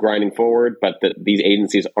going to keep grinding forward, but that these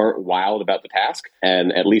agencies aren't wild about the task,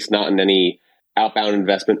 and at least not in any outbound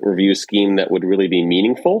investment review scheme that would really be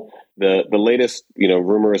meaningful. The latest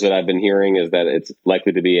rumors that I've been hearing is that it's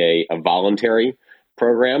likely to be a voluntary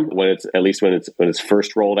program when it's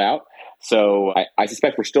first rolled out. So I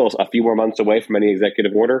suspect we're still a few more months away from any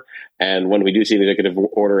executive order, and when we do see an executive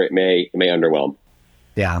order, it may underwhelm.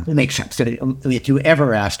 Yeah, it makes sense. If you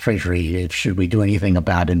ever ask Treasury, should we do anything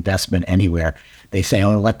about investment anywhere, they say,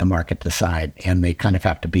 let the market decide, and they kind of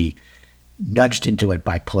have to be nudged into it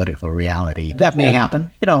by political reality. That may happen.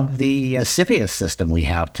 The CFIUS system we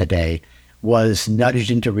have today was nudged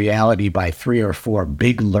into reality by 3 or 4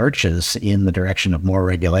 big lurches in the direction of more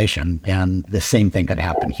regulation, and the same thing could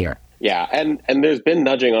happen here. Yeah, and there's been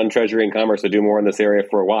nudging on Treasury and Commerce to do more in this area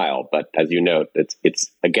for a while, but as you note,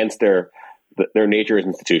 it's against their nature as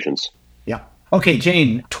institutions. Yeah. Okay,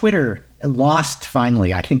 Jane, Twitter lost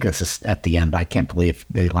finally. I think this is at the end. I can't believe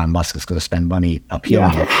Elon Musk is going to spend money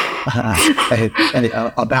appealing it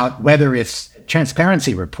about whether it's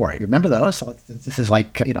transparency report. You remember those? This is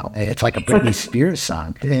like, it's like a Britney Spears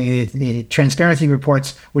song. Transparency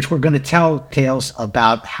reports, which were going to tell tales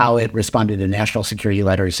about how it responded to national security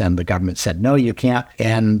letters, and the government said, no, you can't.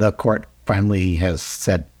 And the court finally has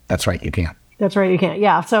said, That's right, you can. That's right, you can't.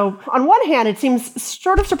 Yeah. So on one hand, it seems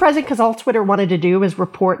sort of surprising because all Twitter wanted to do is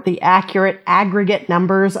report the accurate aggregate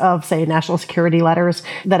numbers of, say, national security letters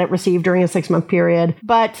that it received during a 6-month period.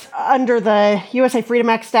 But under the USA Freedom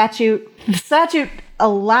Act statute, the statute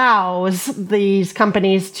allows these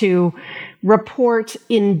companies to report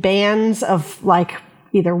in bands of like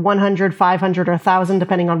either 100, 500, or 1,000,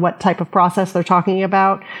 depending on what type of process they're talking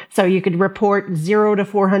about. So you could report 0 to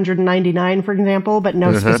 499, for example, but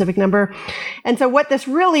no specific number. And so what this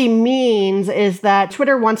really means is that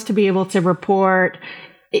Twitter wants to be able to report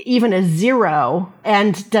even a 0.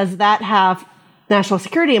 And does that have national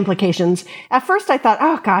security implications? At first I thought,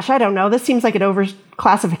 oh gosh, I don't know. This seems like an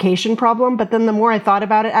overclassification problem. But then the more I thought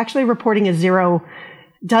about it, actually reporting a 0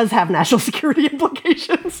 does have national security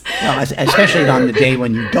implications. Well, especially on the day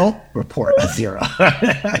when you don't report a 0.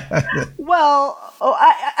 Well,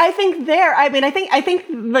 I think I think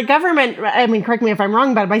the government, correct me if I'm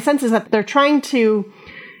wrong, but my sense is that they're trying to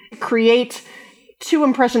create 2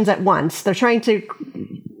 impressions at once. They're trying to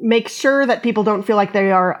make sure that people don't feel like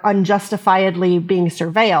they are unjustifiably being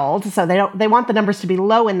surveilled. So they want the numbers to be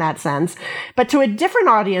low in that sense. But to a different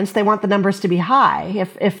audience, they want the numbers to be high.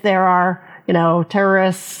 If there are,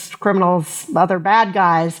 terrorists, criminals, other bad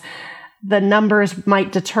guys, the numbers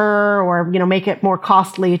might deter or, make it more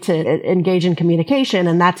costly to engage in communication,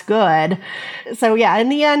 and that's good. So yeah, in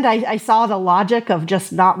the end, I saw the logic of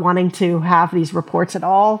just not wanting to have these reports at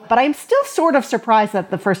all. But I'm still sort of surprised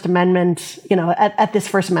that the First Amendment, at this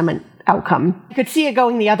First Amendment outcome. You could see it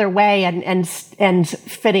going the other way and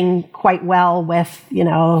fitting quite well with,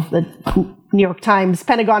 the New York Times,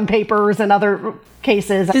 Pentagon Papers, and other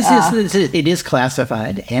cases. It is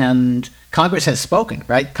classified, and Congress has spoken,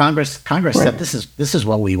 right? Congress said this is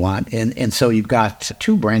what we want, and so you've got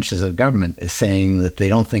 2 branches of government saying that they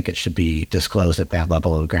don't think it should be disclosed at that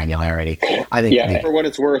level of granularity. I think, for what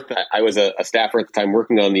it's worth, I was a staffer at the time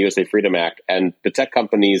working on the USA Freedom Act, and the tech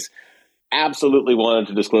companies absolutely wanted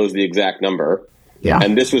to disclose the exact number. Yeah.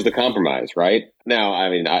 And this was the compromise, right? Now,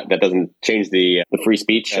 that doesn't change the free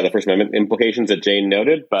speech, the First Amendment implications that Jane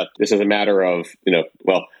noted, but this is a matter of,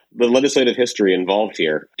 the legislative history involved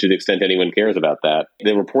here, to the extent anyone cares about that.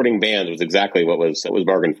 The reporting band was exactly what was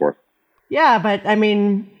bargained for. Yeah, but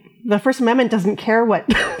the First Amendment doesn't care what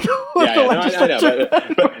the legislature.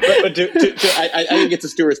 I think it's a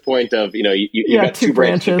Stewart's point of, you got 2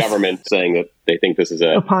 branches of government saying that they think this is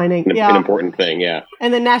opining, an important thing. Yeah.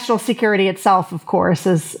 And the national security itself, of course,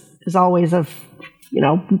 is always of,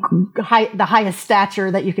 the highest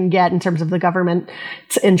stature that you can get in terms of the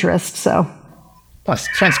government's interest. So, plus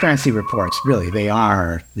transparency reports, really, they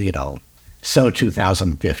are, so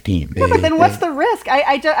 2015. But then what's the risk?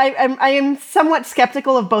 I am somewhat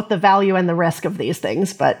skeptical of both the value and the risk of these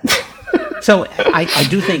things, but. So I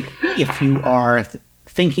do think if you are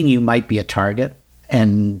thinking you might be a target,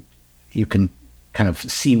 and you can kind of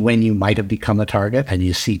see when you might have become a target and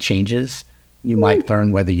you see changes, you might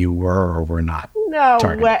learn whether you were or were not. No,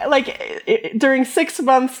 during 6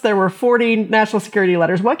 months, there were 40 national security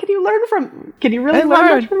letters. What can you learn from? Can you really learn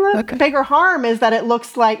much from that? Okay. Bigger harm is that it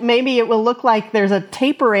looks like maybe it will look like there's a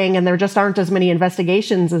tapering and there just aren't as many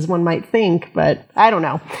investigations as one might think. But I don't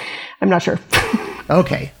know. I'm not sure.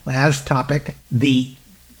 Okay, last topic. The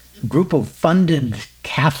group of funded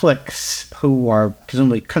Catholics who are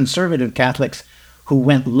presumably conservative Catholics who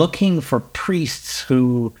went looking for priests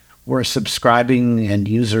who were subscribing and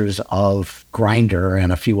users of Grindr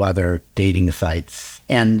and a few other dating sites,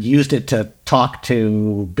 and used it to talk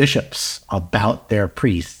to bishops about their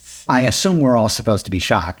priests. I assume we're all supposed to be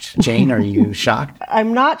shocked. Jane, are you shocked?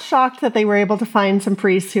 I'm not shocked that they were able to find some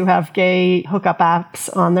priests who have gay hookup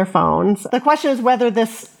apps on their phones. The question is whether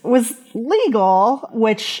this was legal,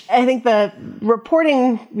 which I think the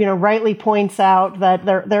reporting, rightly points out that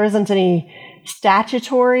there isn't any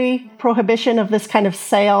statutory prohibition of this kind of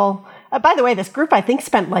sale. By the way, this group, I think,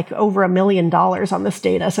 spent like over $1 million on this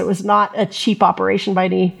data, so it was not a cheap operation by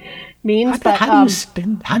any means. How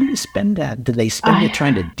do you spend that? Did they spend it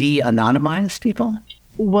trying to de-anonymize people?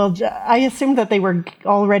 Well, I assumed that they were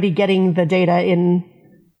already getting the data in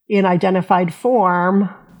identified form,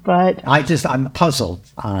 but I'm puzzled.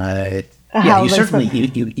 You certainly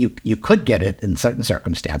you could get it in certain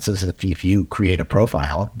circumstances. If you create a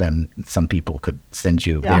profile, then some people could send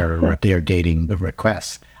you their dating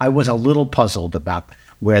requests. I was a little puzzled about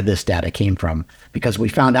where this data came from, because we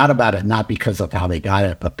found out about it not because of how they got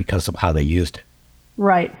it, but because of how they used it.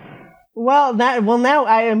 Right. Now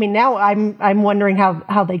I'm wondering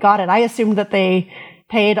how they got it. I assumed that they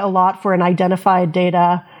paid a lot for an identified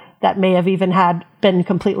data that may have even been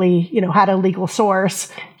completely, had a legal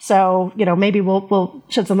source. So, maybe we'll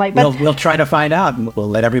shed some light. But we'll try to find out, and we'll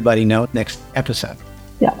let everybody know next episode.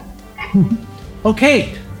 Yeah.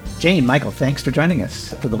 Okay. Jane, Michael, thanks for joining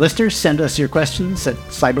us. For the listeners, send us your questions at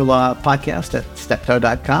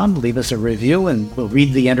cyberlawpodcast@steptoe.com. Leave us a review, and we'll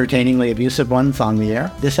read the entertainingly abusive ones on the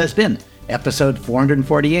air. This has been episode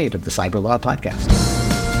 448 of the Cyberlaw Podcast.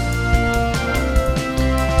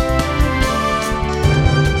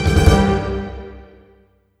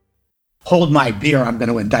 Hold my beer, I'm going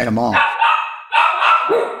to indict them all.